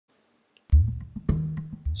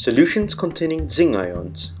Solutions containing zinc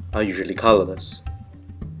ions are usually colourless.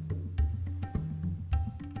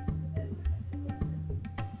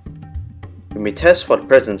 We may test for the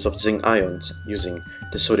presence of zinc ions using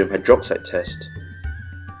the sodium hydroxide test.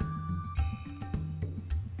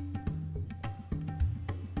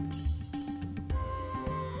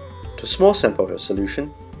 To a small sample of your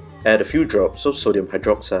solution, add a few drops of sodium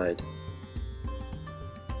hydroxide.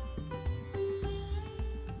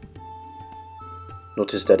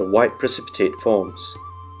 Notice that a white precipitate forms.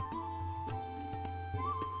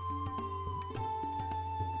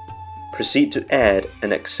 Proceed to add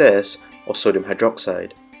an excess of sodium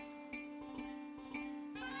hydroxide.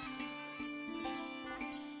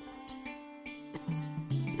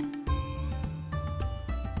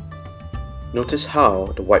 Notice how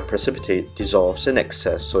the white precipitate dissolves in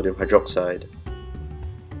excess sodium hydroxide.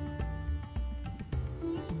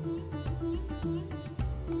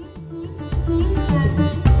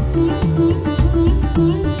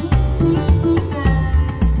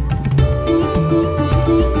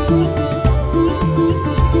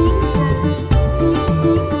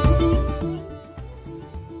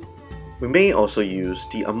 We may also use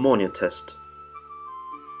the ammonia test.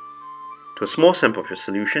 To a small sample of your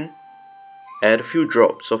solution, add a few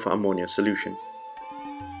drops of ammonia solution.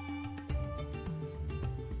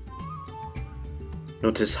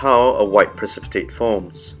 Notice how a white precipitate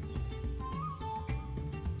forms.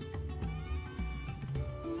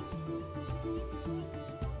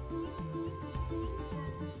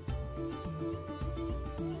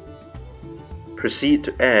 Proceed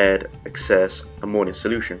to add excess ammonia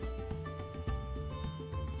solution.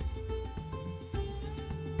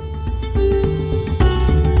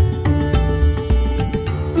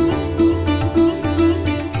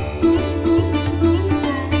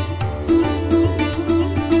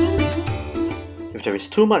 If there is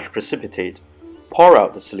too much precipitate, pour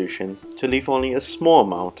out the solution to leave only a small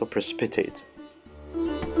amount of precipitate.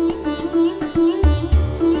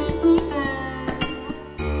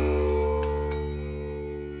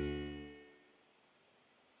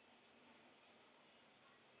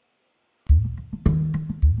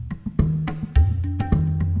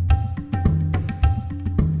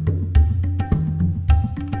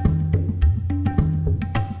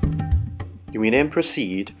 You may then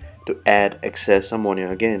proceed to add excess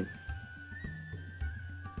ammonia again.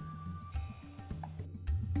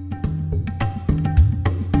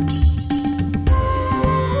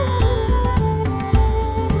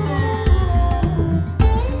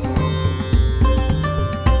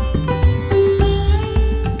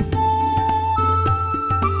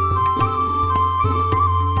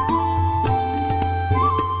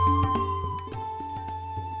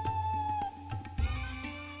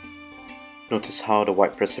 Notice how the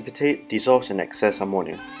white precipitate dissolves in excess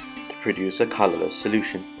ammonia to produce a colourless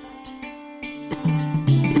solution.